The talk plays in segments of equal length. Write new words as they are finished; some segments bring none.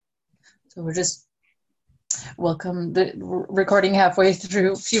So we're just recording halfway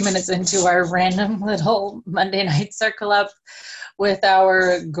through, a few minutes into our random little Monday night circle up with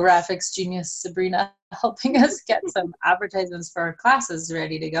our graphics genius Sabrina helping us get some advertisements for our classes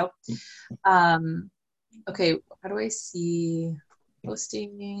ready to go. Okay, how do I see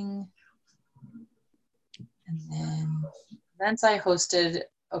hosting? And then events I hosted.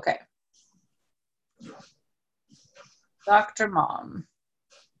 Okay. Dr. Mom.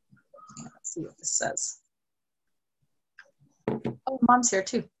 Let's see what this says. Oh, Mom's here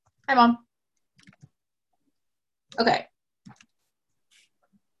too. Hi, Mom. Okay.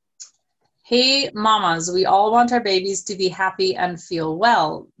 Hey, mamas, we all want our babies to be happy and feel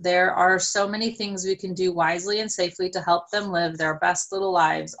well. There are so many things we can do wisely and safely to help them live their best little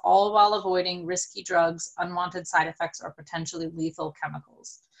lives, all while avoiding risky drugs, unwanted side effects, or potentially lethal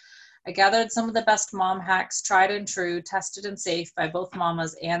chemicals. I gathered some of the best mom hacks, tried and true, tested and safe by both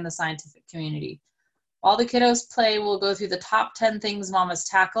mamas and the scientific community. While the kiddos play, we'll go through the top 10 things mamas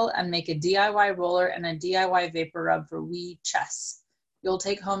tackle and make a DIY roller and a DIY vapor rub for wee Chess. You'll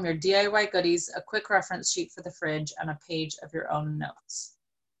take home your DIY goodies, a quick reference sheet for the fridge, and a page of your own notes.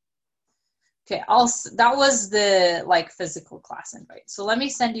 Okay, that was the physical class invite. So let me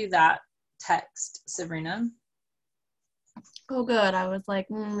send you that text, Sabrina. Oh, good. I was like,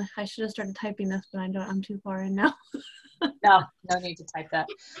 I should have started typing this, but I'm too far in now. No need to type that.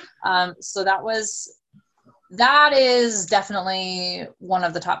 So that is definitely one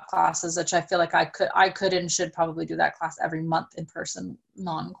of the top classes, which I feel like I could and should probably do that class every month in person,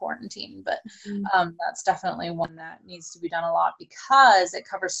 non-quarantine. But that's definitely one that needs to be done a lot because it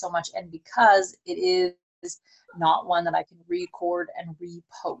covers so much and because it is not one that I can record and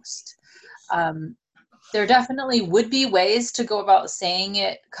repost. There definitely would be ways to go about saying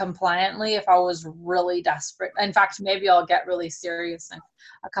it compliantly if I was really desperate. In fact, maybe I'll get really serious and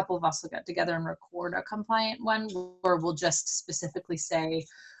a couple of us will get together and record a compliant one where we'll just specifically say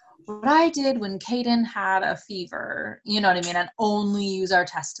what I did when Kaden had a fever, you know what I mean, and only use our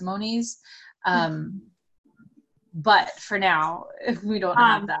testimonies. But for now, we don't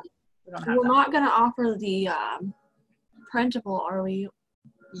have that. We're not going to offer the printable, are we?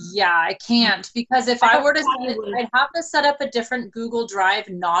 Yeah, I can't because if I were to send it, I'd have to set up a different Google Drive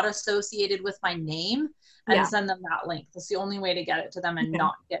not associated with my name and send them that link. That's the only way to get it to them and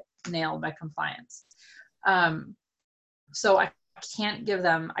not get nailed by compliance. So I can't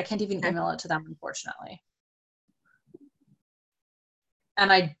even email it to them, unfortunately.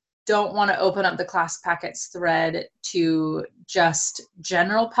 And I don't want to open up the class packets thread to just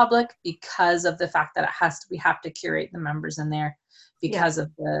general public because of the fact that we have to curate the members in there because of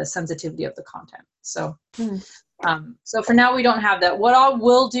the sensitivity of the content. So, so for now we don't have that. What I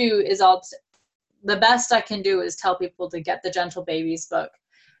will do is the best I can do is tell people to get the Gentle Babies book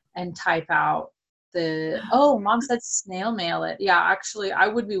and type out Mom said snail mail it. Yeah, actually I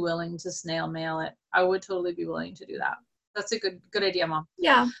would be willing to snail mail it. I would totally be willing to do that. That's a good idea, Mom.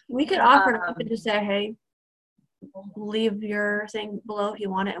 Yeah, we could offer it up and just say, hey, leave your thing below if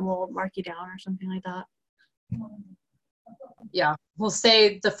you want it and we'll mark you down or something like that. Yeah, we'll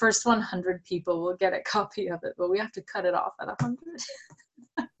say the first 100 people will get a copy of it, but we have to cut it off at 100.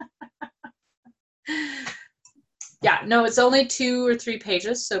 Yeah, no, it's only 2 or 3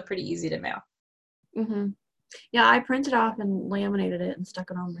 pages, so pretty easy to mail. Yeah, I printed off and laminated it and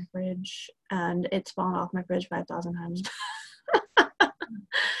stuck it on my fridge, and it's fallen off my fridge 5,000 times.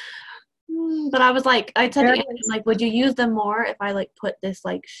 But I was like, I said to him, like, would you use them more if I put this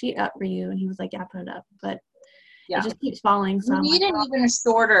sheet up for you? And he was like, yeah, put it up. But it just keeps falling. So we need an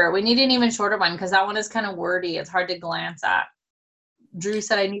even shorter one because that one is kind of wordy. It's hard to glance at. Drew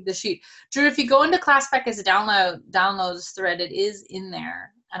said I need the sheet. Drew, if you go into Class Packets downloads thread, it is in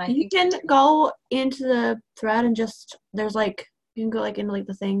there. And you can go into the thread and just you can go into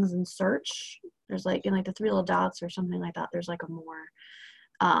the things and search. There's in the 3 little dots or something like that. There's a more,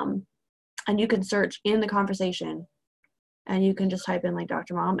 and you can search in the conversation, and you can just type in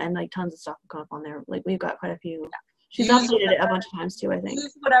Dr. Mom, and tons of stuff will come up on there. We've got quite a few. She's updated it a bunch of times too, I think.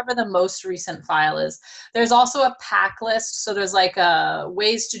 Use whatever the most recent file is. There's also a pack list, so there's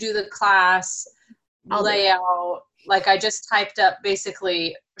ways to do the class layout. I just typed up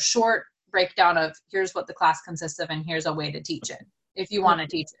basically a short breakdown of here's what the class consists of and here's a way to teach it if you want to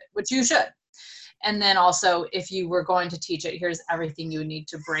teach it, which you should. And then also if you were going to teach it, here's everything you need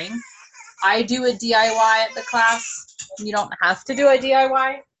to bring. I do a DIY at the class. You don't have to do a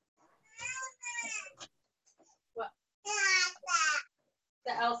DIY. What?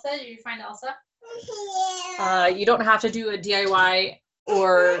 The Elsa? Did you find Elsa? You don't have to do a DIY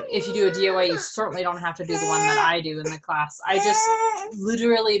or if you do a DOA, you certainly don't have to do the one that I do in the class. I just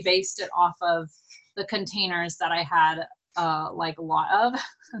literally based it off of the containers that I had like a lot of.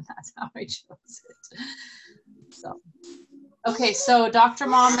 That's how I chose it. So, okay, so Dr.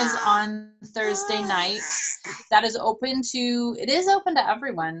 Mom is on Thursday night. That is open to, it is open to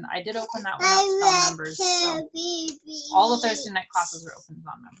everyone. I did open that one up to non-members. So all the Thursday night classes are open to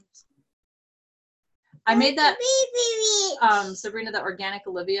non-members. I made that, Sabrina, the Organic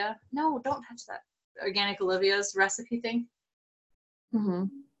Olivia. No, don't touch that. Organic Olivia's recipe thing. Mm-hmm.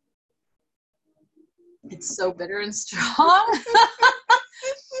 It's so bitter and strong.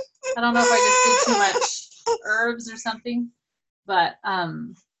 I don't know if I just did too much herbs or something, but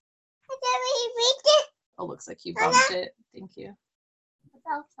oh, looks like you bumped it. Thank you.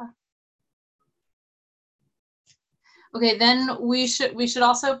 Okay, then we should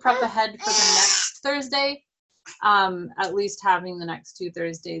also prep ahead for the next Thursday. At least having the next 2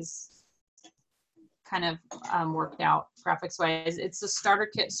 Thursdays kind of worked out graphics wise. It's the starter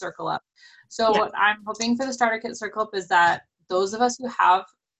kit circle up. So what I'm hoping for the starter kit circle up is that those of us who have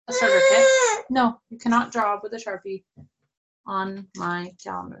a starter kit, no, you cannot draw with a Sharpie on my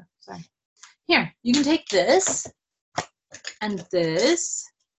calendar. Sorry. Here, you can take this and this,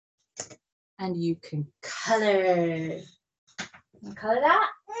 and you can color. You color that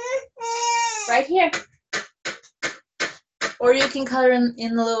right here. Or you can color in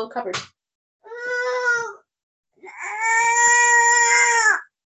the little cupboard.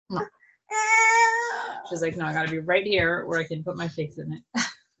 No. She's like, no, I gotta be right here where I can put my face in it.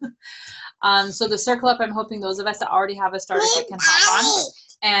 So the circle up, I'm hoping those of us that already have a starter kit can hop on,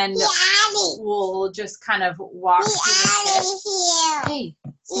 and we'll just kind of walk through the kit. Hey,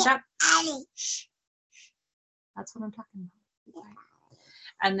 see that? Shh. That's what I'm talking about.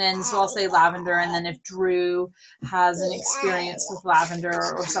 And then, so I'll say lavender, and then if Drew has an experience with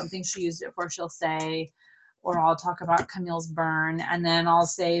lavender or something she used it for, she'll say, or I'll talk about Camille's burn, and then I'll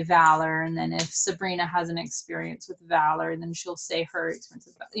say Valor, and then if Sabrina has an experience with Valor, then she'll say her experience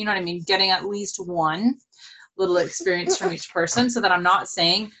with Valor. You know what I mean? Getting at least one little experience from each person, so that I'm not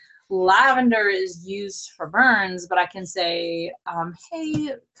saying lavender is used for burns, but I can say,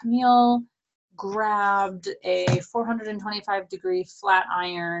 hey, Camille grabbed a 425 degree flat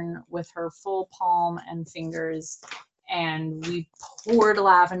iron with her full palm and fingers, and we poured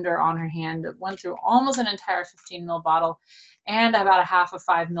lavender on her hand. It went through almost an entire 15 ml bottle and about a half a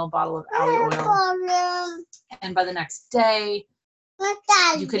 5 ml bottle of aloe oil. And by the next day,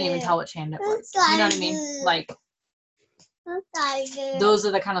 you couldn't even tell which hand it was. You know what I mean? Like, those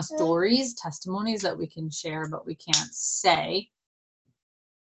are the kind of stories, testimonies that we can share, but we can't say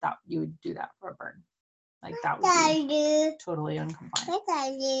that you would do that for a burn. Like, that would be totally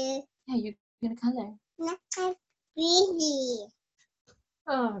uncompliant. Yeah, you're gonna color.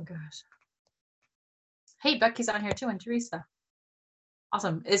 Oh gosh. Hey, Becky's on here too, and Teresa.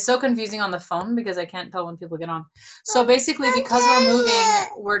 Awesome. It's so confusing on the phone because I can't tell when people get on. So basically, because we're moving,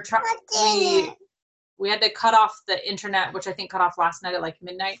 we had to cut off the internet, which I think cut off last night at like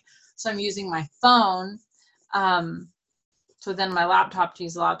midnight. So I'm using my phone. So then my laptop, to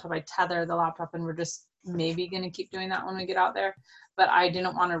use the laptop, I tether the laptop, and we're just maybe going to keep doing that when we get out there. But I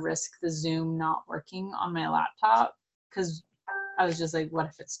didn't want to risk the Zoom not working on my laptop because I was just like, what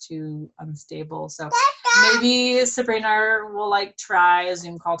if it's too unstable? So maybe Sabrina will like try a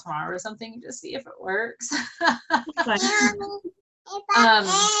Zoom call tomorrow or something to see if it works.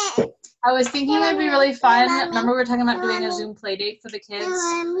 I was thinking it'd be really fun. Remember we were talking about doing a Zoom play date for the kids?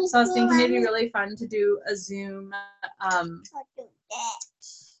 So I was thinking it'd be really fun to do a Zoom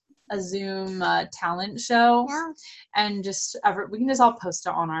talent show, and just we can just all post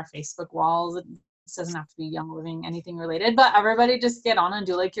it on our Facebook walls. It doesn't have to be Young Living, anything related, but everybody just get on and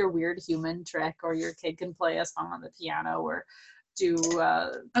do like your weird human trick, or your kid can play a song on the piano, or do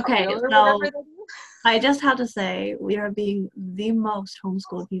okay, so I just have to say we are being the most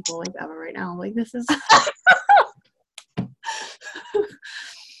homeschooled people like ever right now. Like, this is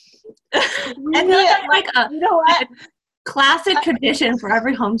I feel like a, you know what, a classic tradition for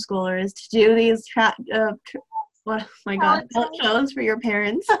every homeschooler is to do these what, oh my god, shows for your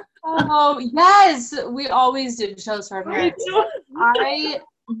parents. Oh yes, we always did shows for our parents.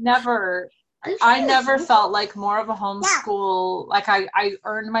 I never felt like more of a homeschool, like I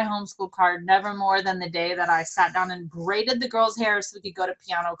earned my homeschool card never more than the day that I sat down and braided the girls' hair so we could go to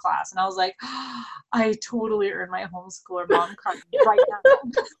piano class. And I was like, oh, I totally earned my homeschooler mom card right now.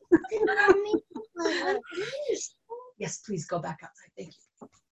 Yes, please go back outside. Thank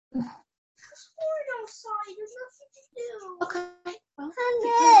you. Okay. Well,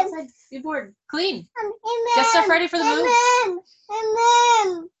 be bored. Clean. Get stuff ready for the move.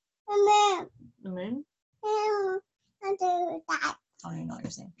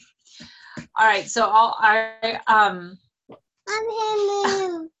 All right, so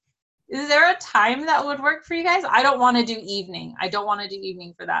is there a time that would work for you guys? I don't want to do evening. I don't want to do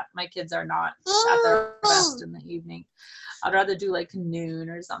evening for that. My kids are not at their best in the evening. I'd rather do like noon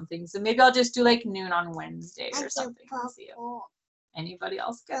or something. So maybe I'll just do like noon on Wednesday or something. See if anybody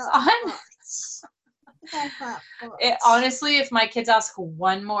else gets on. Honestly, if my kids ask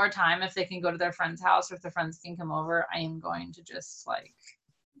one more time if they can go to their friend's house or if their friends can come over, I am going to just like,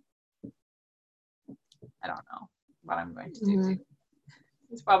 I don't know what I'm going to do.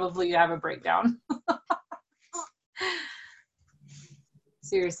 It's probably have a breakdown.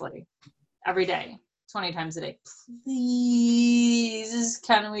 Seriously, every day, 20 times a day. Please,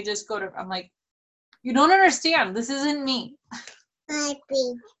 can we just go to? I'm like, you don't understand. This isn't me. How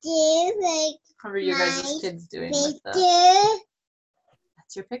are you guys' kids doing with the?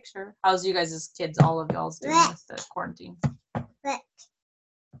 That's your picture. How's you guys' kids? All of y'all's doing with the quarantine?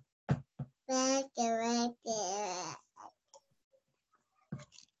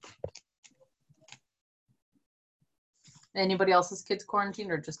 Anybody else's kids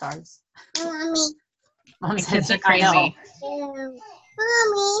quarantined or just ours? Mommy kids are crazy. Mommy.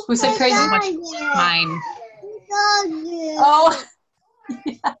 Who said crazy? Mine. Oh.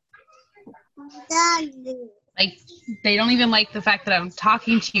 Like, they don't even like the fact that I'm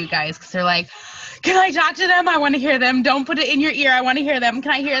talking to you guys because they're like, can I talk to them? I want to hear them. Don't put it in your ear. I want to hear them.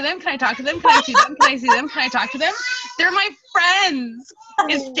 Can I hear them? Can I talk to them? Can I see them? Can I see them? Can I talk to them? They're my friends.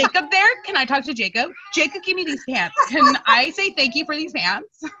 Is Jacob there? Can I talk to Jacob? Jacob, give me these pants. Can I say thank you for these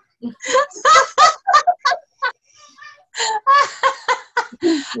pants?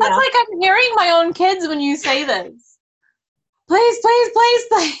 That's like I'm hearing my own kids when you say this. Please, please, please,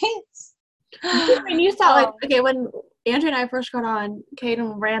 please. When you saw, like, okay, when Andrew and I first got on,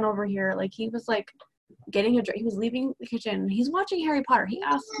 Caden ran over here. Like, he was, like, getting a drink. He was leaving the kitchen. He's watching Harry Potter. He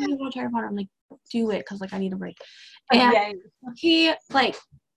asked me to watch Harry Potter. I'm like, do it, because, like, I need a break. And he, like,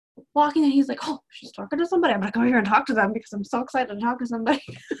 walking in, he's like, oh, she's talking to somebody. I'm going to go here and talk to them because I'm so excited to talk to somebody.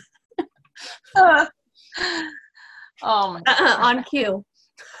 Oh, my God. On cue.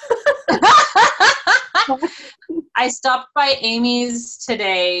 I stopped by Amy's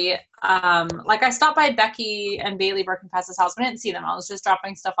today. Like I stopped by Becky and Bailey Burkenpass's house. I didn't see them. I was just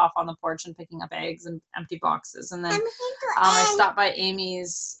dropping stuff off on the porch and picking up eggs and empty boxes. And then I stopped by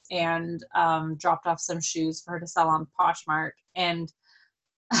Amy's and dropped off some shoes for her to sell on Poshmark. And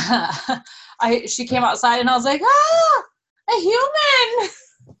she came outside and I was like, ah, a human.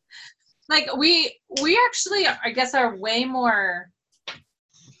 Like we actually, I guess, are way more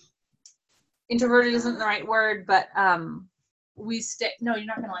introverted isn't the right word, but we stay, no, you're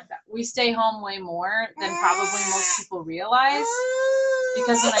not going to like that. We stay home way more than probably most people realize,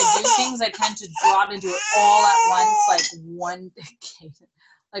 because when I do things, I tend to draw to do it all at once,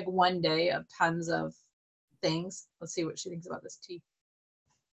 like one day of tons of things. Let's see what she thinks about this tea.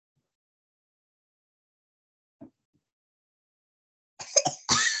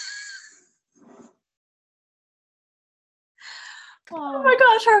 Oh my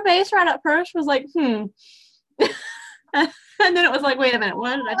gosh, her face right at first was like, and then it was like, wait a minute,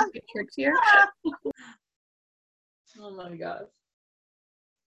 what? Did I just get tricked here? Oh my gosh.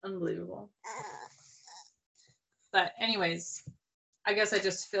 Unbelievable. But anyways, I guess I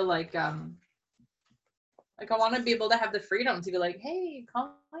just feel like I want to be able to have the freedom to be like, hey,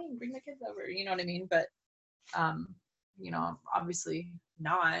 come on, bring the kids over, you know what I mean? But obviously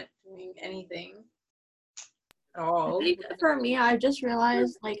not doing anything at all. I think for me, I just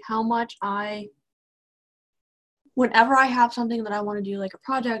realized like how much whenever I have something that I want to do, like a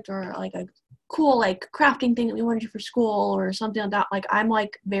project or like a cool like crafting thing that we want to do for school or something like that, like I'm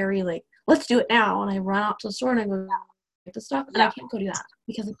like very like, let's do it now, and I run out to the store and I go get the stuff, and I can't go do that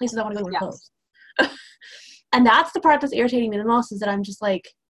because the places I want to go are closed. And that's the part that's irritating me the most, is that I'm just like,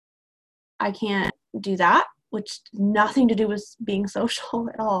 I can't do that, which has nothing to do with being social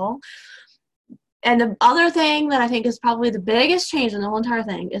at all. And the other thing that I think is probably the biggest change in the whole entire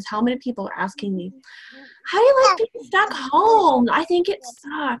thing is how many people are asking me, how do you like being stuck home? I think it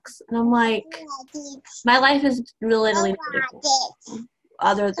sucks. And I'm like, my life is really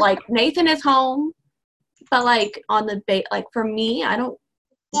other, like, Nathan is home, but like on the like for me, I don't.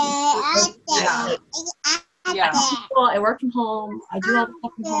 I work from home. I do all the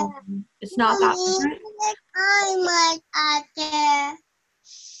stuff from home. It's not that different.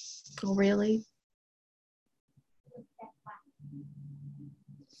 Oh, really?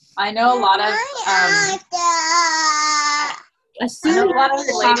 I know a lot of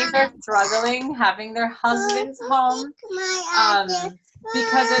ladies are struggling having their husbands home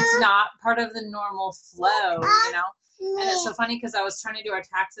because it's not part of the normal flow, you know. And it's so funny because I was trying to do our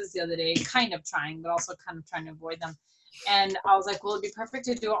taxes the other day, kind of trying, but also kind of trying to avoid them. And I was like, well, it'd be perfect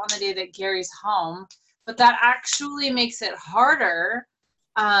to do it on the day that Gary's home. But that actually makes it harder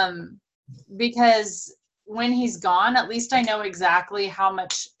because when he's gone, at least I know exactly how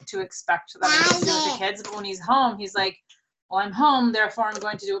much to expect that I can do with the kids. But when he's home, he's like, well, I'm home, therefore I'm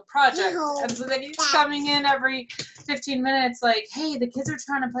going to do a project. And so then he's coming in every 15 minutes like, hey, the kids are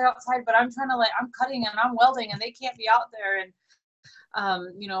trying to play outside, but I'm trying to I'm cutting and I'm welding and they can't be out there. And,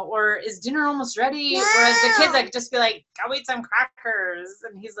 or is dinner almost ready? No. Whereas the kids, I could just be like, go eat some crackers.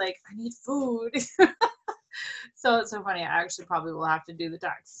 And he's like, I need food. So it's so funny. I actually probably will have to do the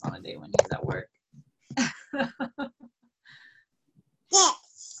taxes on a day when he's at work.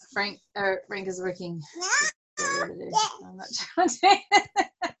 Frank is working. I'm not trying to say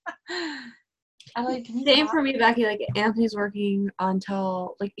Same for me, Becky. Like Anthony's working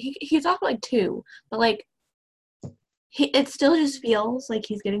until he's off at 2, but it still just feels like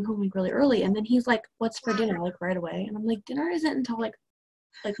he's getting home really early, and then he's like, "What's for dinner?" right away, and I'm like, "Dinner isn't until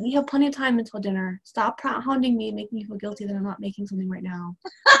we have plenty of time until dinner. Stop hounding me, making me feel guilty that I'm not making something right now."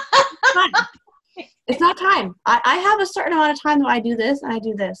 It's not time. I have a certain amount of time that I do this and I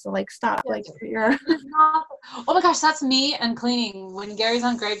do this. So stop. You're. Oh my gosh, that's me and cleaning. When Gary's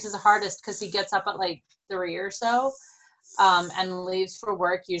on Grapes is the hardest because he gets up at 3 or so, and leaves for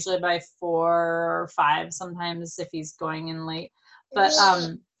work usually by 4 or 5. Sometimes if he's going in late, but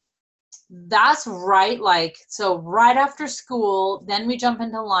that's right. So right after school, then we jump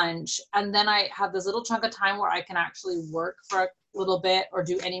into lunch, and then I have this little chunk of time where I can actually work for a little bit or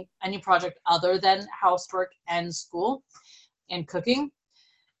do any project other than housework and school and cooking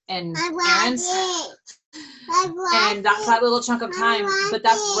and errands. And that's that little chunk of time, but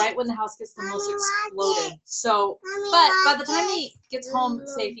that's right when the house gets the most exploded. So, but by the time he gets home,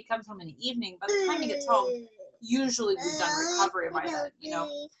 say if he comes home in the evening, by the time he gets home, usually we've done recovery by then,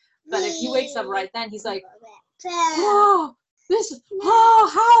 But if he wakes up right then, he's like, how?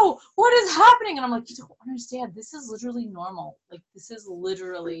 What is happening? And I'm like, you don't understand. This is literally normal. This is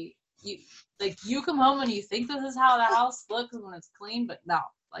literally, you come home and you think this is how the house looks when it's clean, but no,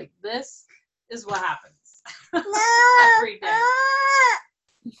 this is what happens every day.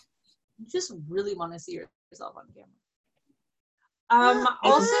 You just really want to see yourself on camera.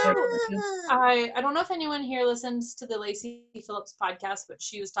 Also, I don't know if anyone here listens to the Lacey Phillips podcast, but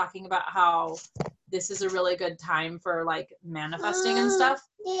she was talking about how this is a really good time for manifesting and stuff.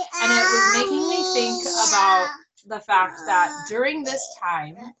 And it was making me think about the fact that during this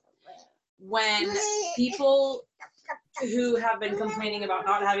time, when people who have been complaining about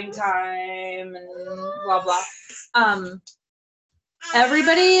not having time and blah, blah,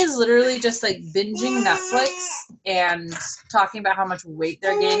 everybody is literally just binging Netflix and talking about how much weight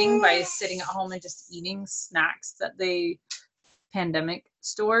they're gaining by sitting at home and just eating snacks that they pandemic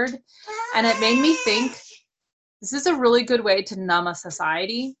stored. And it made me think this is a really good way to numb a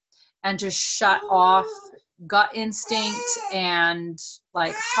society and just shut off gut instinct and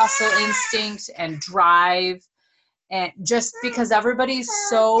hustle instinct and drive. And just because everybody's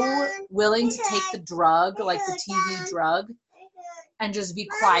so willing to take the drug, the TV drug, and just be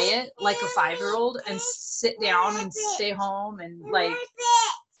quiet like a 5-year-old and sit down and stay home and what?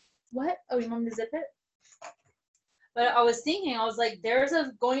 Oh, you want me to zip it? But I was thinking, I was like, there's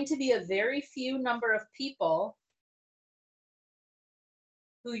going to be a very few number of people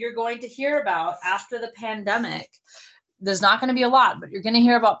who you're going to hear about after the pandemic. There's not going to be a lot, but you're going to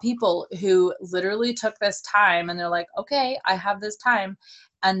hear about people who literally took this time and they're like, okay, I have this time.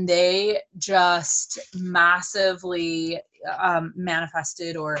 And they just massively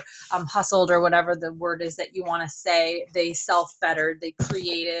manifested or hustled or whatever the word is that you want to say. They self-bettered, they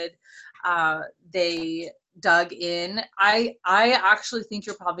created, they dug in. I actually think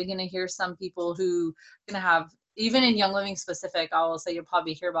you're probably going to hear some people who are going to have, even in Young Living specific, I will say you'll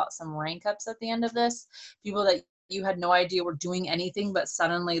probably hear about some rank ups at the end of this. People that you had no idea were doing anything, but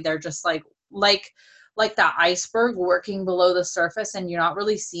suddenly they're just like that iceberg working below the surface, and you're not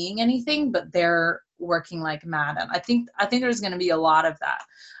really seeing anything, but they're working like mad. And I think there's going to be a lot of that.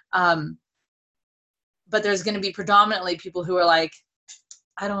 But there's going to be predominantly people who are like,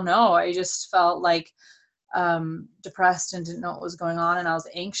 I don't know, I just felt depressed and didn't know what was going on, and I was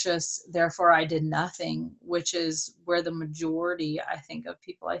anxious, therefore I did nothing, which is where the majority, I think, of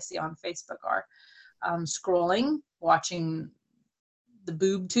people I see on Facebook are. Scrolling, watching the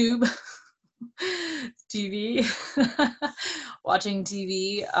boob tube, TV, watching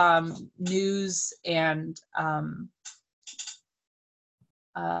TV, news, and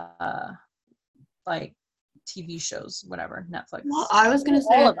TV shows, whatever, Netflix. Well, I was gonna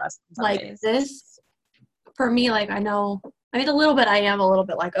say, all of us, this for me, like, I know, I mean, a little bit, I am a little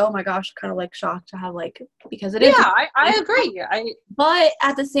bit like, oh my gosh, kind of like shocked to have like, because it is. Yeah, I agree. But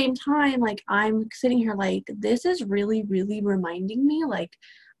at the same time, like, I'm sitting here like, this is really, really reminding me, like,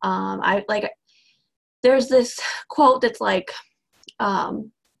 I like, there's this quote that's like,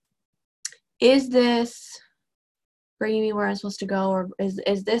 is this bringing me where I'm supposed to go, or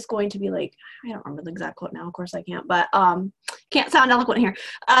is this going to be like, I don't remember the exact quote now, of course I can't, but can't sound eloquent here.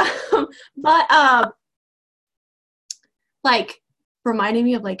 But like reminding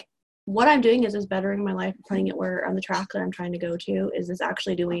me of like what I'm doing, is this bettering my life, putting it where on the track that I'm trying to go to? Is this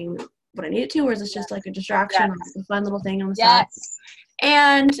actually doing what I need it to, or is this just like a distraction, or a fun little thing on the side?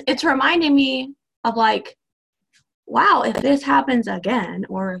 And it's reminding me of like, wow, if this happens again,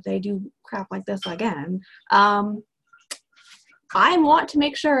 or if they do crap like this again, I want to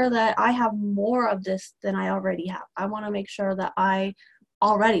make sure that I have more of this than I already have. I want to make sure that I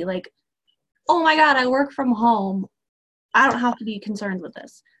already, like, oh my God, I work from home. I don't have to be concerned with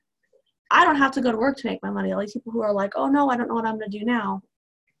this. I don't have to go to work to make my money. All these people who are like, oh no, I don't know what I'm going to do now.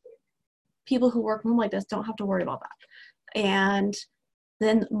 People who work from home like this don't have to worry about that. And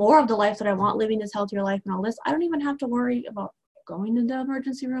then more of the life that I want, living this healthier life and all this, I don't even have to worry about going to the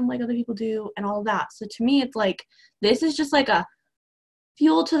emergency room like other people do and all of that. So to me, it's like, this is just like a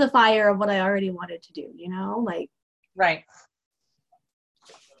fuel to the fire of what I already wanted to do, you know, like. Right.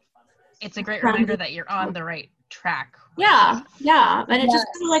 It's a great reminder that you're on the right track. Yeah. And it's just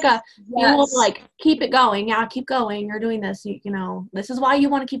kind of like a fuel to like, keep it going. Yeah, keep going. You're doing this. You know, this is why you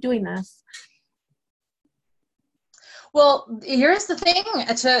want to keep doing this. Well, here's the thing,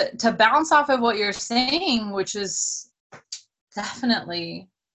 to bounce off of what you're saying, which is definitely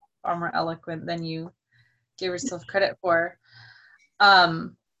far more eloquent than you gave yourself credit for.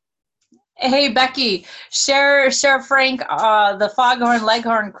 Hey Becky, share Frank the Foghorn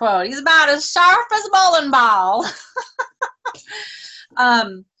Leghorn quote. He's about as sharp as a bowling ball.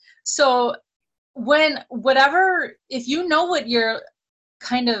 So if you know what your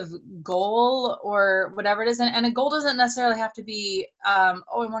kind of goal or whatever it is, and a goal doesn't necessarily have to be, I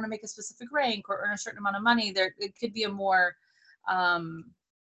want to make a specific rank or earn a certain amount of money. It could be a more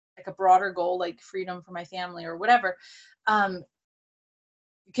like a broader goal, like freedom for my family or whatever.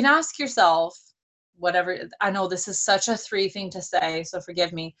 You can ask yourself, whatever, I know this is such a 3 thing to say, so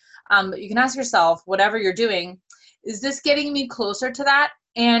forgive me. But you can ask yourself, whatever you're doing, is this getting me closer to that?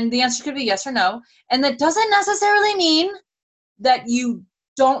 And the answer could be yes or no. And that doesn't necessarily mean that you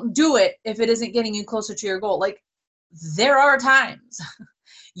don't do it if it isn't getting you closer to your goal. Like, there are times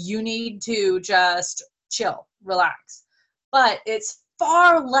you need to just chill, relax. But it's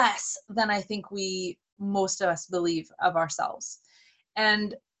far less than I think most of us believe of ourselves.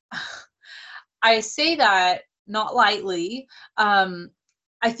 And I say that not lightly.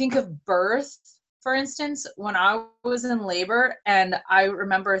 I think of birth, for instance, when I was in labor, and I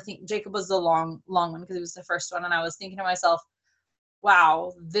remember, I think Jacob was the long one because he was the first one, and I was thinking to myself,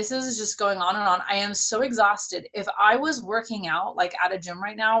 wow, this is just going on and on. I am so exhausted. If I was working out like at a gym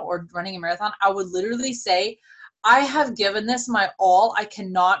right now or running a marathon, I would literally say, I have given this my all. I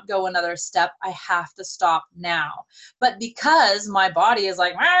cannot go another step. I have to stop now. But because my body is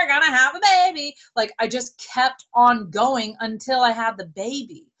like, we're gonna have a baby, like I just kept on going until I had the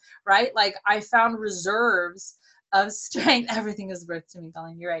baby, right? Like I found reserves of strength. Everything is birth to me,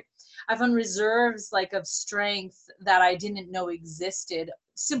 Colleen, you're right. I found reserves like of strength that I didn't know existed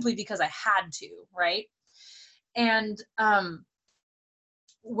simply because I had to, right? And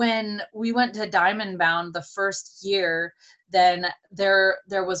when we went to Diamond Bound the first year, then there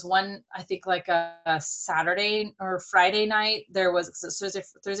was one, I think like a Saturday or Friday night. There was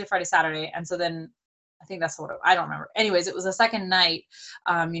Thursday, Friday, Saturday. And so then I think that's I don't remember. Anyways, it was the second night.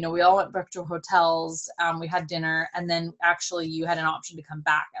 We all went back to hotels. We had dinner, and then actually you had an option to come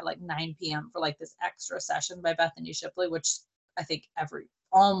back at like 9 p.m. for like this extra session by Bethany Shipley, which I think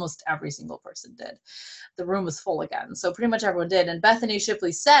almost every single person did. The room was full again. So pretty much everyone did. And Bethany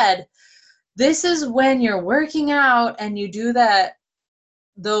Shipley said, this is when you're working out and you do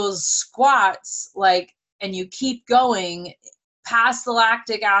those squats, like, and you keep going past the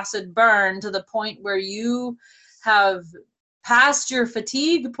lactic acid burn to the point where you have passed your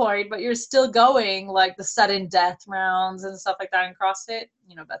fatigue point, but you're still going, like the sudden death rounds and stuff like that in CrossFit.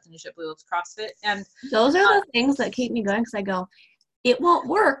 Bethany Shipley loves CrossFit. And those are the things that keep me going, because I go, it won't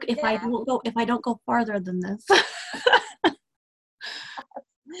work if I don't go farther than this.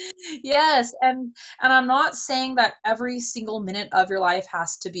 Yes, and I'm not saying that every single minute of your life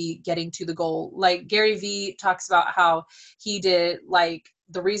has to be getting to the goal. Like Gary Vee talks about how he did like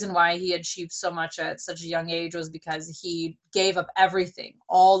the reason why he achieved so much at such a young age was because he gave up everything,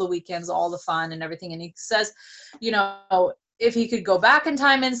 all the weekends, all the fun and everything. And he says, you know, if he could go back in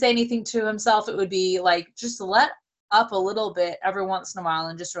time and say anything to himself, it would be like, just let up a little bit every once in a while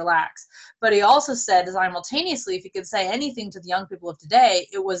and just relax. But he also said simultaneously, if he could say anything to the young people of today,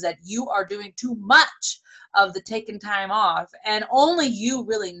 it was that you are doing too much of the taking time off, and only you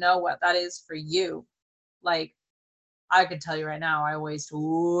really know what that is for you. Like, I could tell you right now, I waste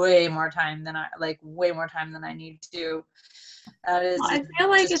way more time than I need to. That is, I feel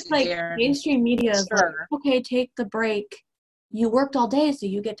like it's like mainstream media is like, okay, take the break. You worked all day, so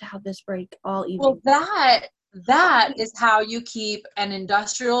you get to have this break all evening. Well, that is how you keep an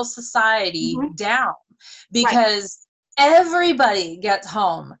industrial society down, because everybody gets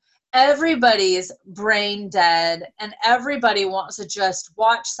home. Everybody's brain dead, and everybody wants to just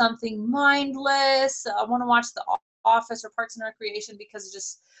watch something mindless. I want to watch The Office or Parks and Recreation because I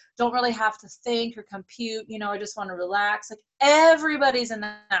just don't really have to think or compute. You know, I just want to relax. Like, everybody's in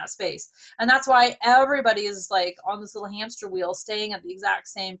that space. And that's why everybody is like on this little hamster wheel, staying at the exact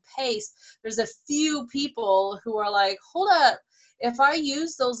same pace. There's a few people who are like, hold up, if I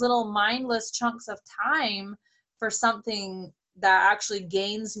use those little mindless chunks of time for something that actually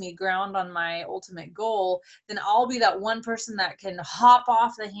gains me ground on my ultimate goal, then I'll be that one person that can hop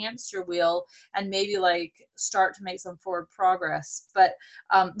off the hamster wheel and maybe like start to make some forward progress. But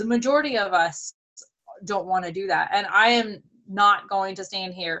the majority of us don't want to do that. And I am not going to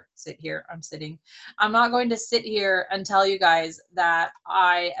I'm not going to sit here and tell you guys that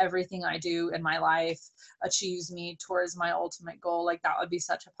everything I do in my life achieves me towards my ultimate goal. Like, that would be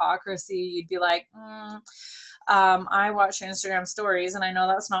such hypocrisy. You'd be like, I watch Instagram stories, and I know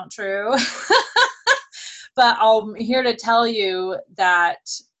that's not true. But I'm here to tell you that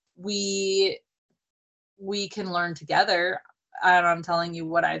we can learn together. And I'm telling you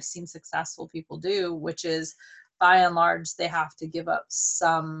what I've seen successful people do, which is, by and large, they have to give up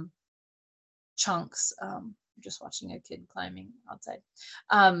some chunks. I'm just watching a kid climbing outside.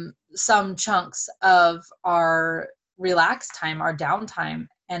 Some chunks of our relaxed time, our downtime.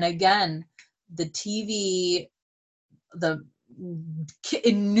 And again, the TV, the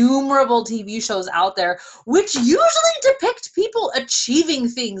innumerable TV shows out there, which usually depict people achieving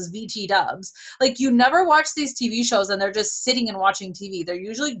things, VT dubs. Like, you never watch these TV shows and they're just sitting and watching TV. They're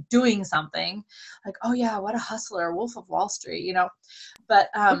usually doing something. Like, oh yeah, what a hustler, Wolf of Wall Street, you know. But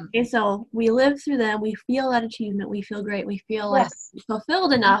okay, so we live through them. We feel that achievement. We feel great. We feel like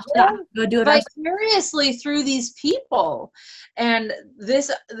fulfilled enough to go do it vicariously through these people. And this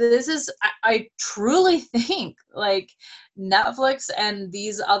is, I truly think, like, Netflix and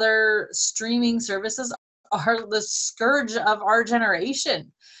these other streaming services are the scourge of our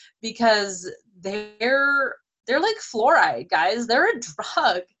generation, because they're like fluoride, guys. They're a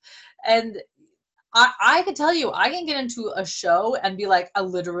drug. And I could tell you, I can get into a show and be like, I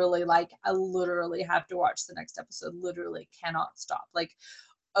literally have to watch the next episode. Literally cannot stop. Like,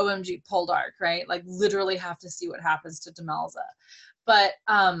 OMG, Poldark, right? Like, literally have to see what happens to Demelza. But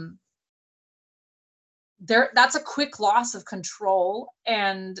that's a quick loss of control,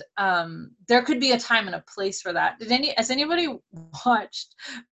 and there could be a time and a place for that. Has anybody watched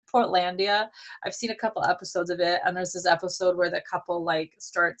Portlandia? I've seen a couple episodes of it, and there's this episode where the couple like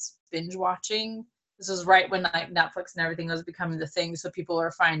starts binge watching. This was right when like Netflix and everything was becoming the thing, so people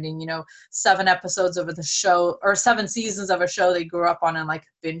are finding 7 episodes of the show, or 7 seasons of a show they grew up on, and like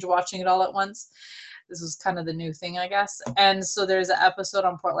binge watching it all at once. This was kind of the new thing, I guess. And so there's an episode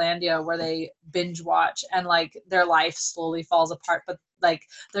on Portlandia where they binge watch, and like their life slowly falls apart, but like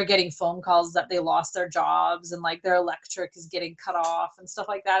they're getting phone calls that they lost their jobs, and like their electric is getting cut off and stuff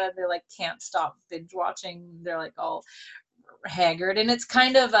like that, and they like can't stop binge watching. They're like all haggard, and it's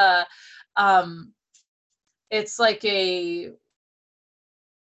kind of a it's like a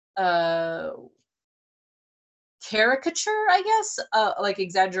caricature, I guess, like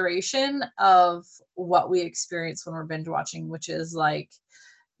exaggeration of what we experience when we're binge watching, which is like,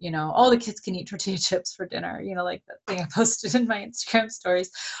 oh, the kids can eat tortilla chips for dinner, like that thing I posted in my Instagram stories.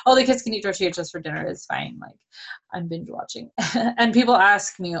 Oh, the kids can eat tortilla chips for dinner, it's fine. Like, I'm binge watching. And people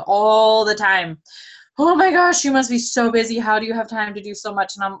ask me all the time, oh my gosh, you must be so busy. How do you have time to do so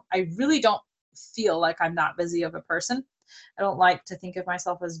much? And I really don't feel like I'm that busy of a person. I don't like to think of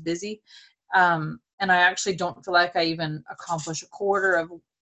myself as busy. And I actually don't feel like I even accomplish a quarter of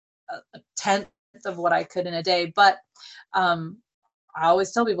a tenth of what I could in a day. But I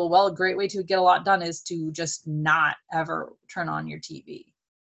always tell people, well, a great way to get a lot done is to just not ever turn on your TV.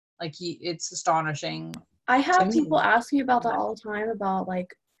 Like, it's astonishing. I have people ask me about that all the time, about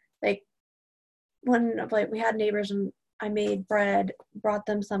like when like we had neighbors, and I made bread, brought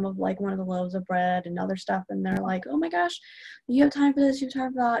them some of like one of the loaves of bread and other stuff, and they're like, oh my gosh, you have time for this, you have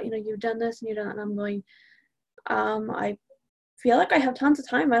time for that, you've done this and you've done that. And I'm going, I feel like I have tons of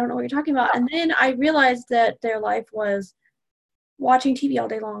time. I don't know what you're talking about. And then I realized that their life was watching TV all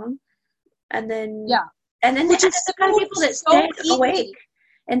day long. And then Which is the kind of people that stay awake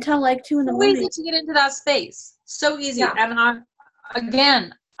until like 2 in the morning. So easy to get into that space. So easy. Yeah. And I'm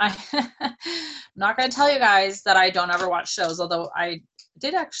not going to tell you guys that I don't ever watch shows, although I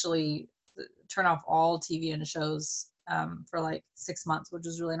did actually turn off all TV and shows for like 6 months, which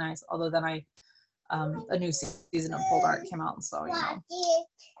was really nice. Although then a new season of Pole Dark came out, and so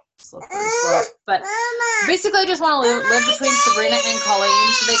slow. But basically, I just want to live between Sabrina and Colleen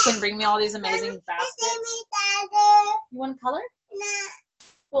so they can bring me all these amazing baskets. You want color? No.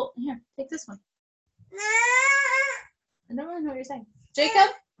 Well, here, take this one. No. I don't really know what you're saying. Jacob,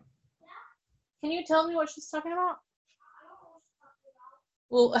 can you tell me what she's talking about?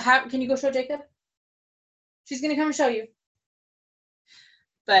 Well, can you go show Jacob? She's gonna come and show you.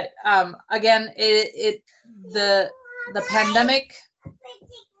 But again, the pandemic,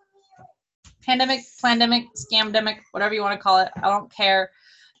 scamdemic, whatever you want to call it, I don't care.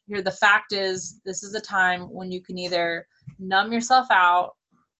 Here, the fact is, this is a time when you can either numb ourselves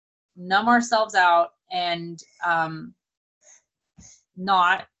out, and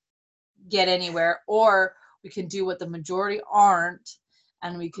not get anywhere, or we can do what the majority aren't,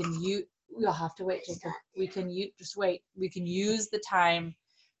 and we can you'll have to wait, Jacob. We can use the time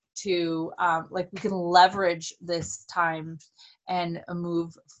to we can leverage this time and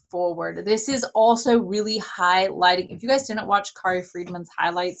move forward. This is also really highlighting, if you guys didn't watch Kari Friedman's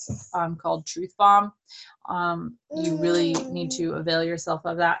highlights called Truth Bomb, you really need to avail yourself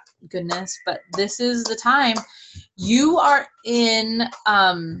of that goodness. But this is the time you are in,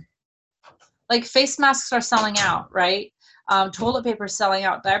 like face masks are selling out, right? Toilet paper is selling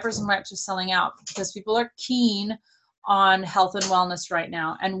out, diapers and wipes are selling out, because people are keen on health and wellness right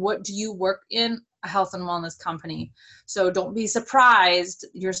now. And what do you work in? A health and wellness company. So don't be surprised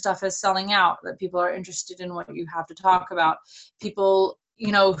your stuff is selling out, that people are interested in what you have to talk about. People,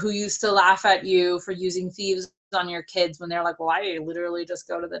 who used to laugh at you for using thieves on your kids when they're like, well, I literally just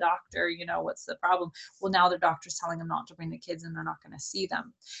go to the doctor, what's the problem? Well, now their doctor's telling them not to bring the kids and they're not going to see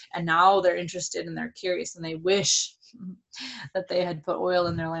them. And now they're interested and they're curious and they wish that they had put oil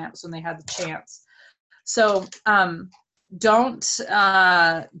in their lamps when they had the chance. So, don't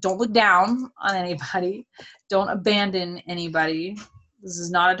look down on anybody. Don't abandon anybody. This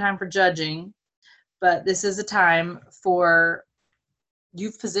is not a time for judging, but this is a time for,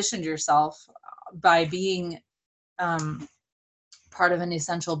 you've positioned yourself by being part of an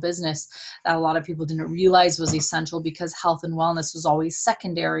essential business that a lot of people didn't realize was essential, because health and wellness was always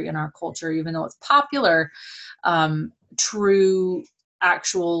secondary in our culture, even though it's popular. True,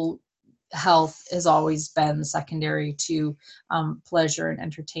 actual health has always been secondary to pleasure and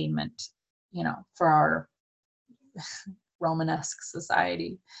entertainment, for our Romanesque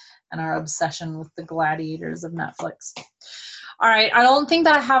society and our obsession with the gladiators of Netflix. All right, I don't think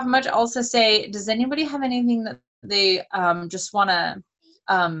that I have much else to say. Does anybody have anything that they just want to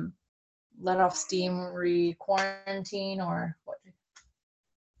let off steam, re-quarantine, or what?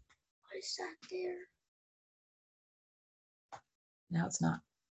 What is that there? No, it's not.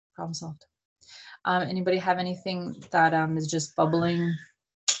 Problem solved. Anybody have anything that is just bubbling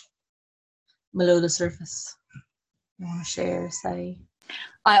below the surface you want to share, say?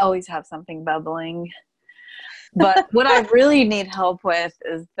 I always have something bubbling, but what I really need help with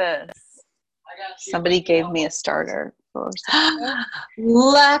is this. Somebody gave me a starter for something.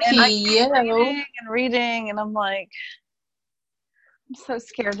 Lucky you. And reading, and I'm like, I'm so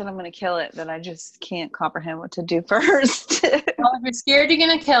scared that I'm going to kill it that I just can't comprehend what to do first. Well, if you're scared you're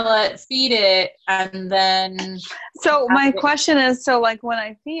going to kill it, feed it, and then... So my question is, so like when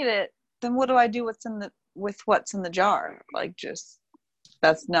I feed it, then what do I do with what's in the jar? Like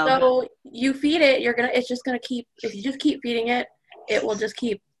that's no. So you feed it, it's just going to keep, if you just keep feeding it, it will just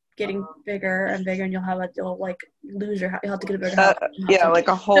keep getting bigger and bigger, and you'll have you'll lose you'll have to get a bigger house. Yeah, like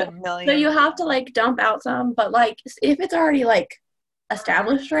a whole million. So you have to dump out some, but if it's already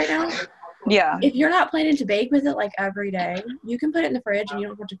established right now, yeah, if you're not planning to bake with it every day, you can put it in the fridge and you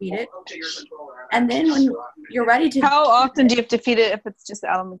don't have to feed it. And then when you're ready to, how often do you have to feed it if it's just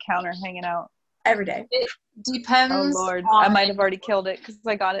out on the counter hanging out? Every day. It depends. Oh Lord, I might have already killed it because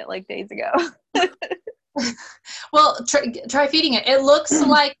I got it days ago. Well, try feeding it. It looks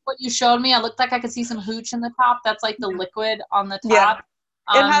like what you showed me. It looked like I could see some hooch in the top. That's the liquid on the top.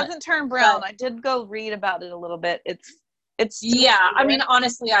 Yeah. It hasn't turned brown. I did go read about it a little bit. It's Yeah, I mean,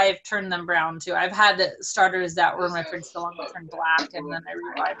 honestly, I've turned them brown too. I've had the starters that were in my fridge so long that turned black, and then I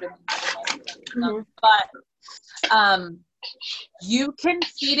revived them. But you can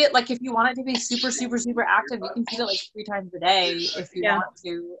feed it, like, if you want it to be super, super, super active, you can feed it like 3 times a day if you want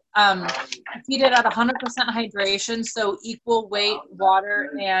to. Feed it at 100% hydration, so equal weight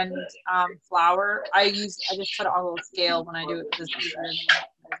water and flour. I just put it on a little scale when I do it because it's easier than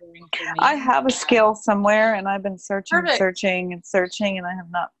measuring for me. I have a scale somewhere, and I've been searching, Perfect. and I have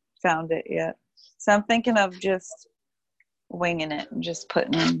not found it yet. So I'm thinking of just winging it and just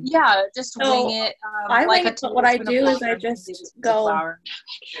putting in. Yeah, just So, wing it. I like wing a it, but what I tablespoon of do is flour I and just tablespoons of go, flour.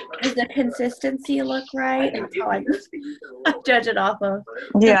 does the consistency look right? That's how I judge it off of.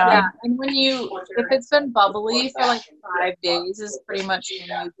 Yeah, and if it's been bubbly for like 5 days is pretty much when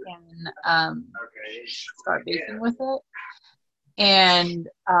you can start baking with it. And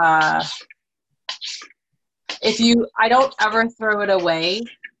I don't ever throw it away.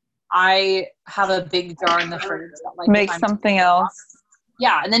 I have a big jar in the fridge that, like, make something else.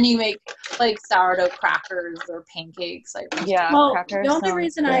 Yeah, and then you make like sourdough crackers or pancakes. Like, Well, crackers. the only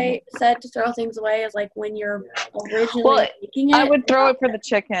reason I said to throw things away is like when you're originally making it. I would throw it for the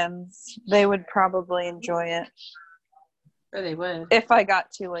chickens. They would probably enjoy it. Sure, they would. If I got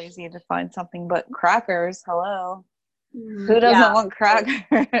too lazy to find something, but crackers, hello. Who doesn't want crackers?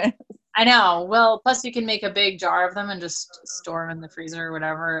 I know. Well, plus you can make a big jar of them and just store them in the freezer or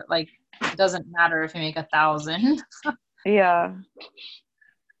whatever. Like, it doesn't matter if you make 1,000. Yeah.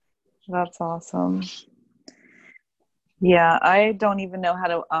 That's awesome. Yeah, I don't even know how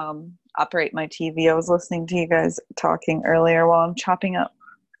to operate my TV. I was listening to you guys talking earlier while I'm chopping up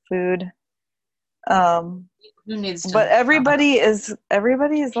food. Who needs to? But everybody is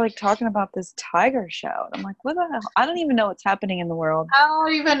like talking about this tiger show. I'm like, what the hell? I don't even know what's happening in the world. I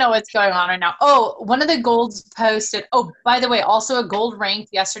don't even know what's going on right now. Oh, one of the golds posted. Oh, by the way, also a gold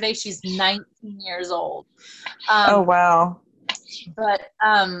ranked yesterday. She's 19 years old. Oh wow. But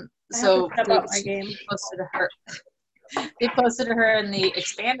so they posted her in the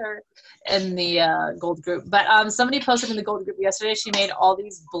expander in the gold group. But somebody posted in the gold group yesterday, she made all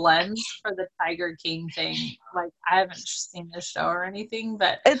these blends for the Tiger King thing. Like, I haven't seen this show or anything,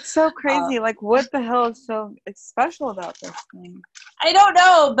 but it's so crazy. Like, what the hell is so special about this thing? I don't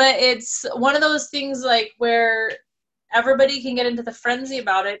know, but it's one of those things like where everybody can get into the frenzy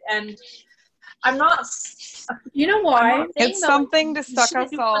about it, and I'm not. You know why? It's something to suck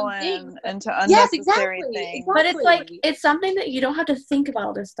us all in into unnecessary things. But it's like, it's something that you don't have to think about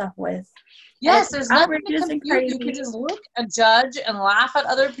all this stuff with. Yes, there's nothing to compute. You can just look and judge and laugh at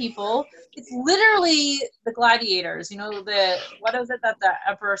other people. It's literally the gladiators. You know, what is it that the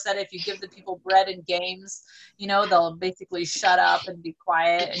emperor said? If you give the people bread and games, you know, they'll basically shut up and be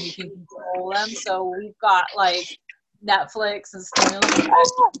quiet, and you can control them. So we've got like Netflix and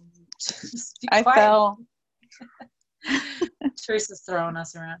stimulus. I fell. Teresa's throwing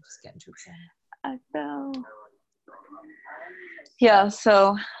us around, just getting too excited. I fell. Yeah,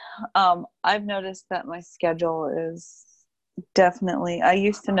 so I've noticed that my schedule is definitely, I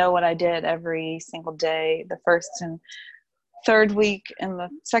used to know what I did every single day, the first and third week and the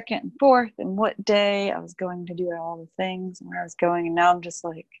second and fourth, and what day I was going to do all the things and where I was going, and now I'm just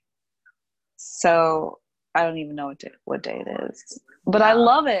like, so I don't even know what day it is. But I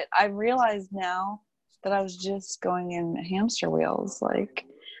love it. I realize now that I was just going in hamster wheels. Like,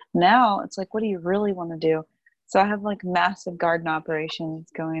 now it's like, what do you really want to do? So I have like massive garden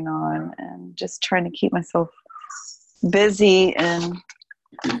operations going on and just trying to keep myself busy and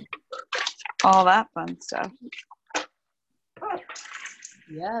all that fun stuff.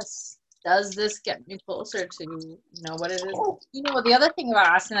 Yes. Does this get me closer to what it is? The other thing about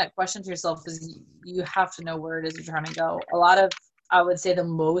asking that question to yourself is you have to know where it is you're trying to go. A lot of, I would say the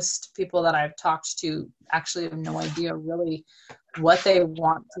most people that I've talked to actually have no idea really what they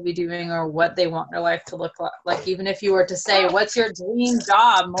want to be doing or what they want their life to look like. Like, even if you were to say, what's your dream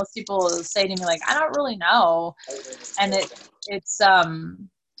job? Most people will say to me, like, I don't really know. And it's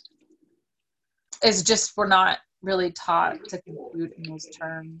just, we're not really taught to compute in those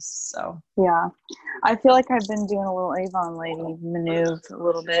terms. So yeah, I feel like I've been doing a little Avon Lady maneuver a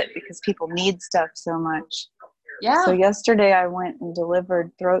little bit because people need stuff so much. Yeah. So yesterday I went and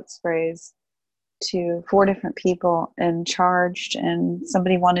delivered throat sprays to 4 different people and charged, and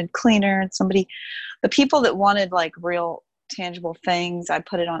somebody wanted cleaner, and the people that wanted like real tangible things, I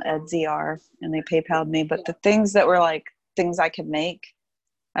put it on Etsy and they PayPal'd me. But the things that were like things I could make,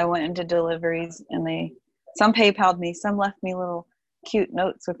 I went into deliveries and some PayPal'd me, some left me little cute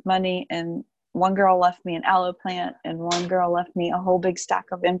notes with money, and one girl left me an aloe plant, and one girl left me a whole big stack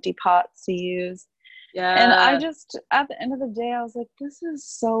of empty pots to use. Yeah. And I just, at the end of the day, I was like, this is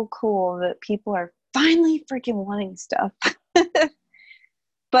so cool that people are finally freaking wanting stuff.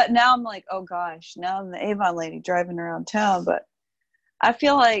 But now I'm like, oh gosh, now I'm the Avon lady driving around town. But I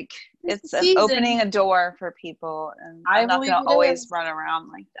feel like it's opening a door for people, and I'm not going to always run around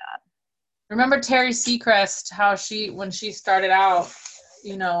like that. Remember Terry Seacrest, how when she started out,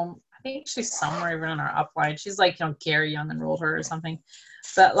 you know, I think she's somewhere even in our upline. She's like, you know, Gary Young enrolled her or something.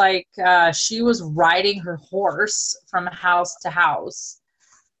 But like, she was riding her horse from house to house,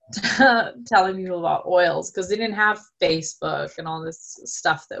 telling people about oils, because they didn't have Facebook and all this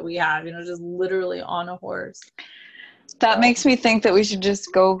stuff that we have, you know, just literally on a horse. That makes me think that we should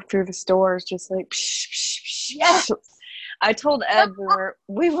just go through the stores, just like, psh, psh, psh, yeah. I told Ed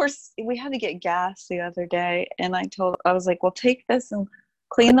we had to get gas the other day, and I was like, well, take this and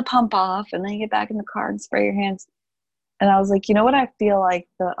clean the pump off, and then get back in the car and spray your hands. And I was like, you know what? I feel like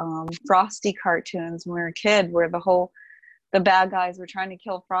the Frosty cartoons when we were a kid, where the bad guys were trying to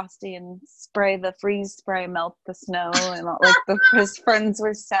kill Frosty and spray the freeze spray, melt the snow, and like his friends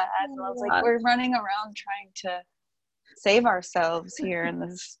were sad. And I was like, we're running around trying to save ourselves here in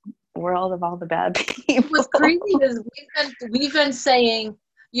this world of all the bad people. What's crazy is we've been saying,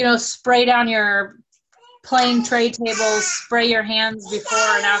 you know, spray down your plain tray tables, spray your hands before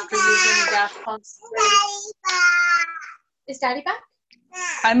and after using the gas pump. Is Daddy back?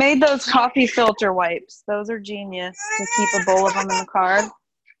 I made those coffee filter wipes. Those are genius to keep a bowl of them in the car.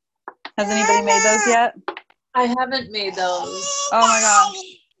 Has anybody made those yet? I haven't made those. Oh my gosh.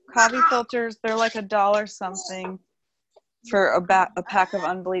 Coffee filters, they're like $1 something for a pack of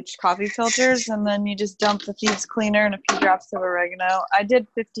unbleached coffee filters, and then you just dump the thieves cleaner and a few drops of oregano. I did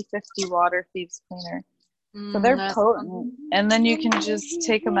 50-50 water thieves cleaner. So they're potent. And then you can just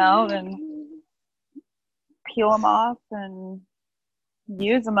take them out and peel them off and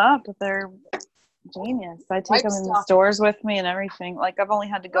use them up. They're genius. I take them in the stores with me and everything. Like, I've only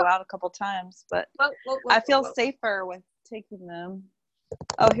had to go out a couple times, but I feel safer with taking them.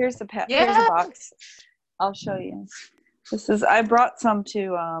 Oh, here's the here's the box. I'll show you. I brought some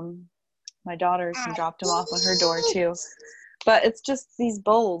to my daughters and dropped them off on her door too. But it's just these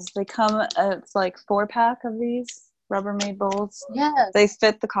bowls. They come, it's like 4-pack of these Rubbermaid bowls. Yes. They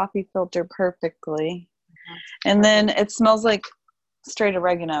fit the coffee filter perfectly. And then it smells like straight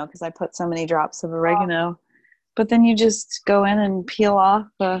oregano because I put so many drops of oregano. But then you just go in and peel off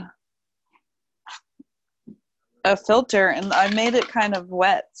a filter, and I made it kind of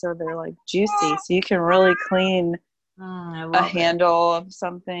wet so they're like juicy, so you can really clean a handle of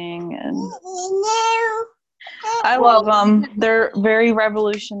something. And I love them. They're very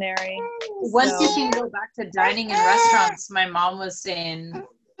revolutionary. Once you can go back to dining in restaurants, my mom was saying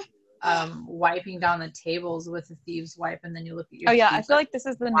wiping down the tables with a thieves wipe, and then you look at your I feel like this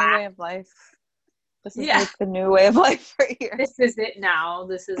is the new way of life. This is like the new way of life right here. This is it now.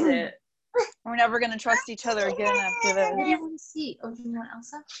 This is it. We're never going to trust each other again after this. What do you want to see? Oh, do you want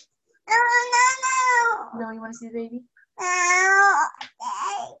Elsa? No, you want to see the baby? Yeah,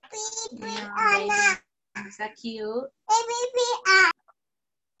 baby. Is that cute?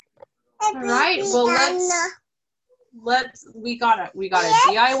 All right. Well, we got a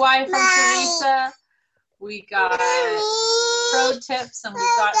DIY from Teresa. We got pro tips, and we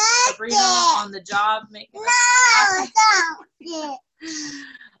got Sabrina on the job making us.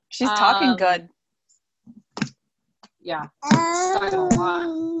 She's talking good. Yeah. She's talking a lot.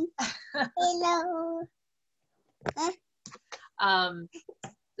 Hello.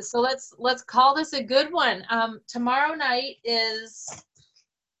 So let's call this a good one. Tomorrow night is.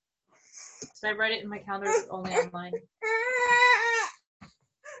 Did I write it in my calendar? It's only online.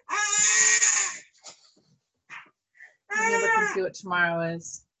 Let me look and see what tomorrow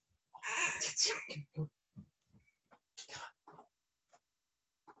is.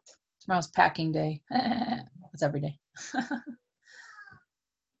 Tomorrow's packing day. It's every day. Let's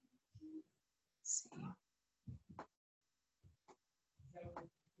see.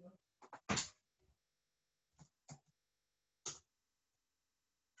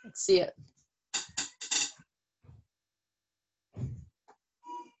 Let's see it.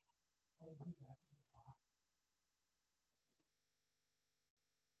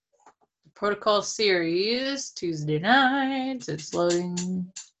 Protocol series, Tuesday nights. It's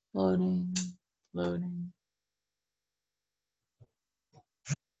loading.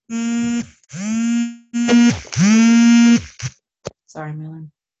 Sorry,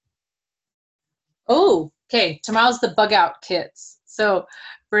 Milan. Oh, okay. Tomorrow's the bug out kits. So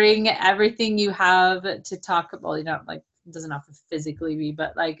bring everything you have to talk about. Well, you know, like, it doesn't have to physically be,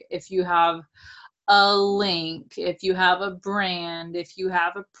 but like if you have a link, if you have a brand, if you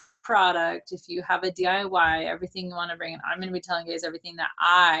have a product, if you have a DIY, everything you want to bring, and I'm going to be telling you guys everything that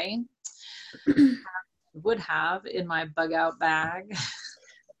I would have in my bug out bag.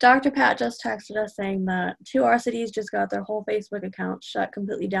 Dr. Pat just texted us saying that 2 RCDs just got their whole Facebook account shut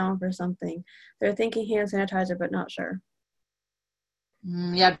completely down for something. They're thinking hand sanitizer, but not sure.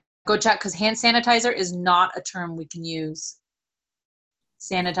 Yeah, go check, because hand sanitizer is not a term we can use.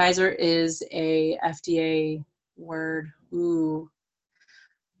 Sanitizer is a FDA word. Ooh.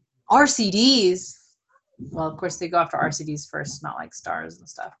 RCDs. Well, of course, they go after RCDs first, not like stars and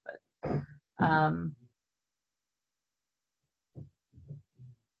stuff, but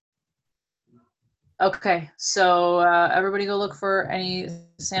okay, so everybody go look for any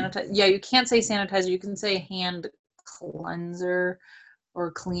sanitizer. Yeah, you can't say sanitizer. You can say hand cleanser or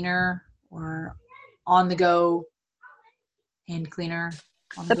cleaner or on the go hand cleaner.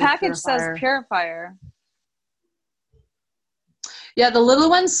 The package says purifier. Yeah, the little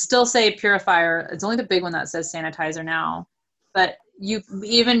ones still say purifier. It's only the big one that says sanitizer now. But you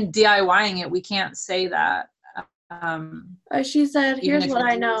even DIYing it, we can't say that. She said, here's what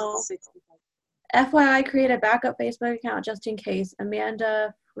I know. FYI, create a backup Facebook account just in case.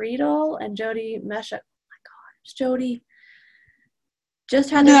 Amanda Friedel and Jody Mesha. Oh my gosh, Jody just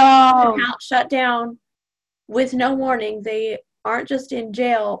had their account shut down with no warning. They aren't just in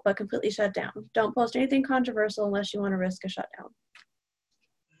jail, but completely shut down. Don't post anything controversial unless you want to risk a shutdown.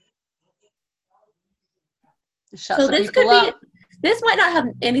 So this could be. This might not have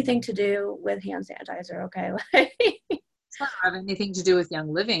anything to do with hand sanitizer. Okay. It's not have anything to do with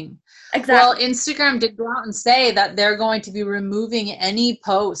Young Living. Exactly. Well, Instagram did go out and say that they're going to be removing any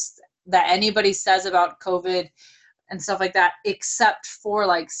posts that anybody says about COVID and stuff like that, except for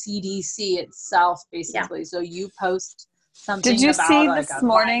like CDC itself, basically. Yeah. So you post something. Did you about, see like, this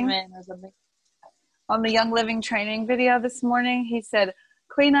morning or something? On the Young Living training video this morning? He said,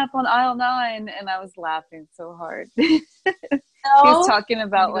 "Clean up on aisle 9," and I was laughing so hard. He was talking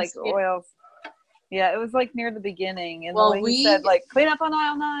about like oils. Yeah, it was like near the beginning, and the way he said like "clean up on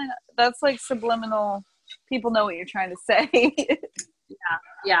aisle 9," that's like subliminal. People know what you're trying to say.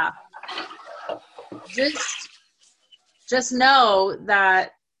 Yeah. Just know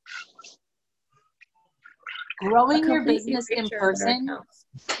that growing your business in person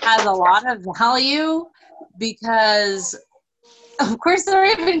has a lot of value, because of course they're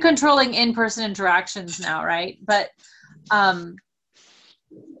even controlling in-person interactions now, right? But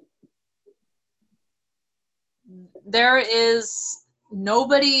there is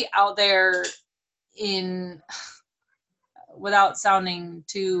nobody out there without sounding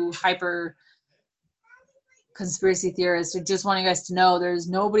too hyper conspiracy theorist, or just want you guys to know, there's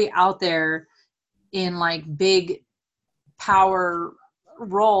nobody out there in like big power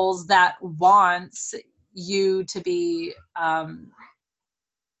roles that wants you to be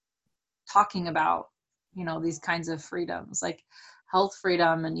talking about, these kinds of freedoms, like health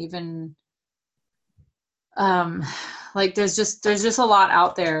freedom, and even like there's just a lot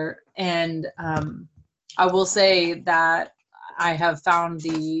out there. And I will say that I have found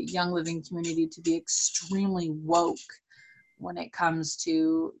the Young Living community to be extremely woke when it comes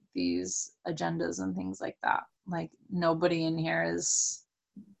to these agendas and things like that. Like nobody in here is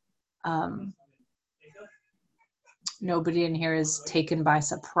taken by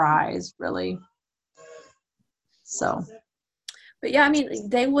surprise, really. So, but yeah, I mean,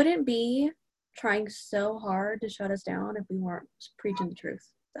 they wouldn't be trying so hard to shut us down if we weren't preaching the truth.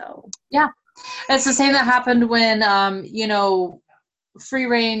 So yeah, it's the same that happened when free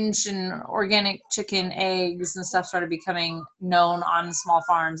range and organic chicken eggs and stuff started becoming known on small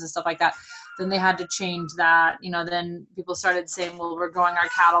farms and stuff like that. Then they had to change that. Then people started saying, well, we're growing our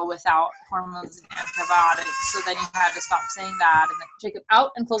cattle without hormones and antibiotics. So then you had to stop saying that. And then Jacob,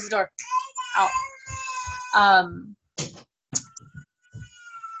 out and close the door. Out.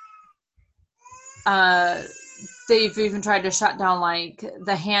 They've even tried to shut down like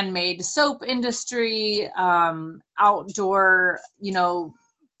the handmade soap industry, outdoor,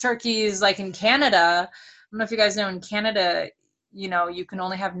 turkeys, like in Canada. I don't know if you guys know, in Canada, you can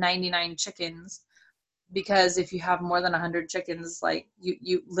only have 99 chickens, because if you have more than 100 chickens, like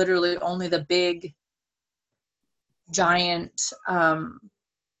you literally only the big giant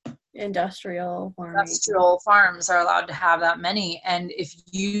industrial farms are allowed to have that many. And if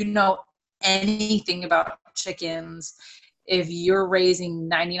you know anything about chickens, if you're raising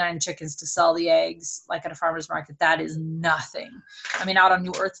 99 chickens to sell the eggs, like at a farmer's market, that is nothing. I mean, out on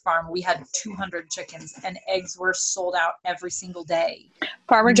New Earth Farm, we had 200 chickens and eggs were sold out every single day.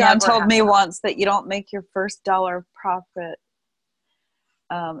 Farmer John told me once that you don't make your first dollar profit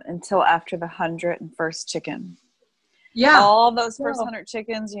until after the 101st chicken. Yeah. All those first No. 100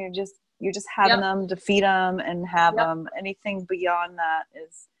 chickens, you're just having Yep. them to feed them and have Yep. them. Anything beyond that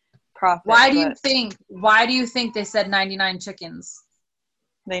is profit. Why do but you think they said 99 chickens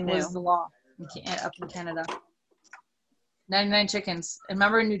they knew? was the law up in Canada? 99 chickens. And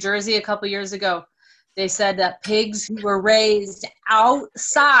remember in New Jersey a couple years ago, they said that pigs who were raised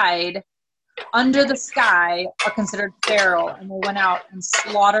outside under the sky are considered feral, and they went out and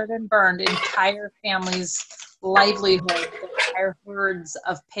slaughtered and burned entire families' livelihood, entire herds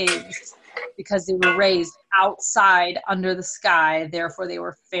of pigs, because they were raised outside under the sky, therefore they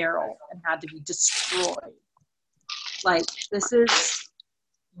were feral and had to be destroyed. Like, this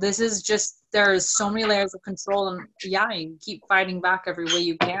is just, there's so many layers of control, and yeah, you keep fighting back every way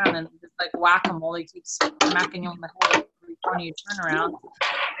you can, and it's like whack-a-mole, he keeps smacking you on the head every time you turn around,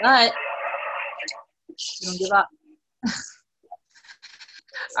 but you don't give up.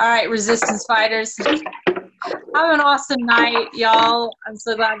 All right, resistance fighters, have an awesome night, y'all. I'm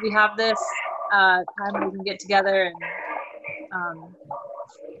so glad we have this time we can get together and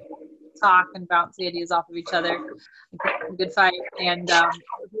talk and bounce the ideas off of each other. A good fight, and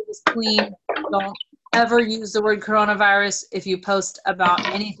keep this clean. Don't ever use the word coronavirus if you post about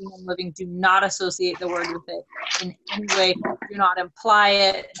anything in living. Do not associate the word with it in any way. Do not imply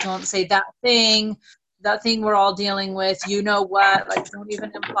it. Don't say that thing we're all dealing with, you know what, like, don't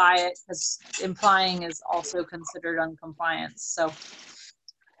even imply it, because implying is also considered uncompliance. So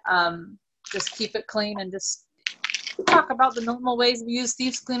just keep it clean and just talk about the normal ways we use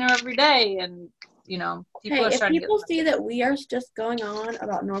thieves cleaner every day. And people Hey, are if starting people to see that we are just going on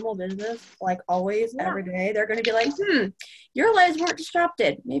about normal business, like always, every day, they're going to be like, your lives weren't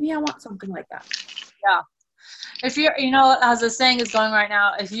disrupted. Maybe I want something like that. Yeah. If you're, as the saying is going right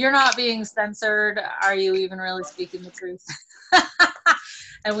now, if you're not being censored, are you even really speaking the truth?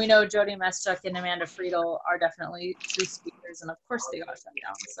 And we know Jody Meschuk and Amanda Friedel are definitely truth speakers, and of course they got shut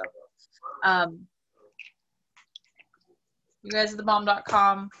down. So, you guys at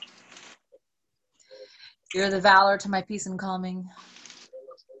thebomb.com. You're the valor to my peace and calming.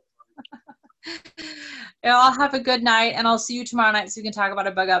 Y'all have a good night, and I'll see you tomorrow night so we can talk about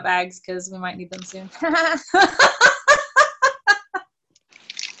our bug out bags, because we might need them soon.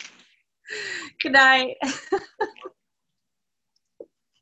 Good night.